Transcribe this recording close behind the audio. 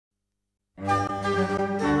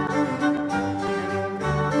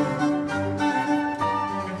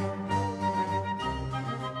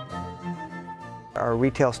Our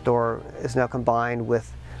retail store is now combined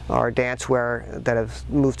with our dancewear that have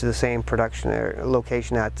moved to the same production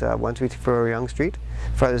location at 134 Yonge Street.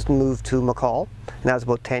 Has moved to McCaul, and that was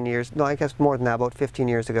about 10 years, no I guess more than that, about 15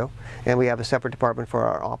 years ago. And we have a separate department for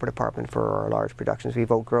our opera department for our large productions.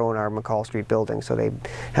 We've outgrown our McCaul Street building, so they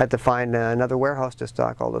had to find another warehouse to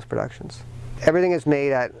stock all those productions. Everything is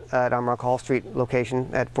made at our McCaul Street location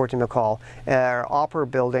at 14 McCaul. Our opera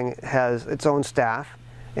building has its own staff,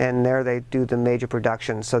 and there they do the major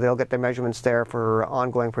productions, so they'll get their measurements there for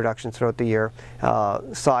ongoing productions throughout the year,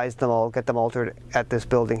 size them all, get them altered at this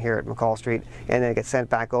building here at McCaul Street, and then it gets sent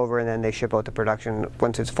back over, and then they ship out the production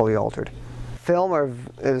once it's fully altered. Film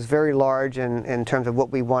is very large in terms of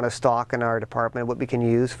what we want to stock in our department, what we can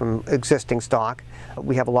use from existing stock.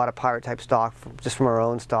 We have a lot of pirate type stock just from our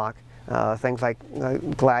own stock. Things like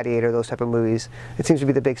Gladiator, those type of movies. It seems to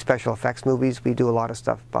be the big special effects movies we do a lot of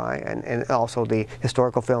stuff by, and also the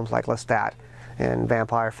historical films like Alstad and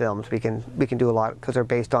vampire films. We can do a lot because they're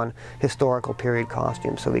based on historical period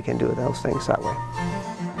costumes, so we can do those things that way.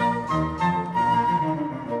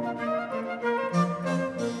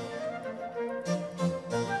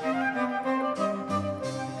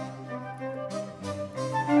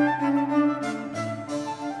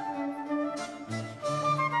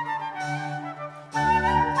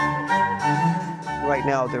 Right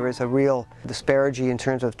now there is a real disparity in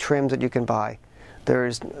terms of trims that you can buy.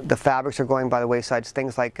 The fabrics are going by the wayside,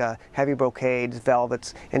 things like heavy brocades,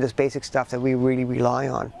 velvets, and just basic stuff that we really rely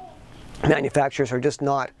on. Manufacturers are just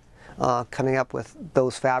not coming up with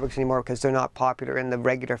those fabrics anymore because they're not popular in the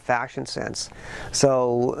regular fashion sense.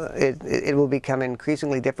 So it will become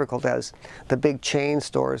increasingly difficult as the big chain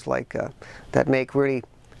stores like that make really,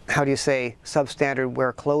 how do you say, substandard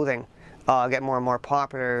wear clothing get more and more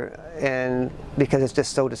popular, and because it's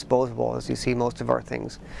just so disposable. As you see, most of our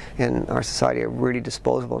things in our society are really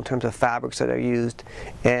disposable in terms of fabrics that are used,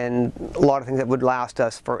 and a lot of things that would last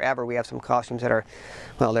us forever. We have some costumes that are,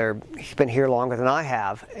 well, they've been here longer than I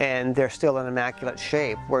have, and they're still in immaculate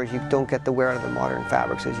shape, whereas you don't get the wear of the modern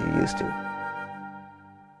fabrics as you used to.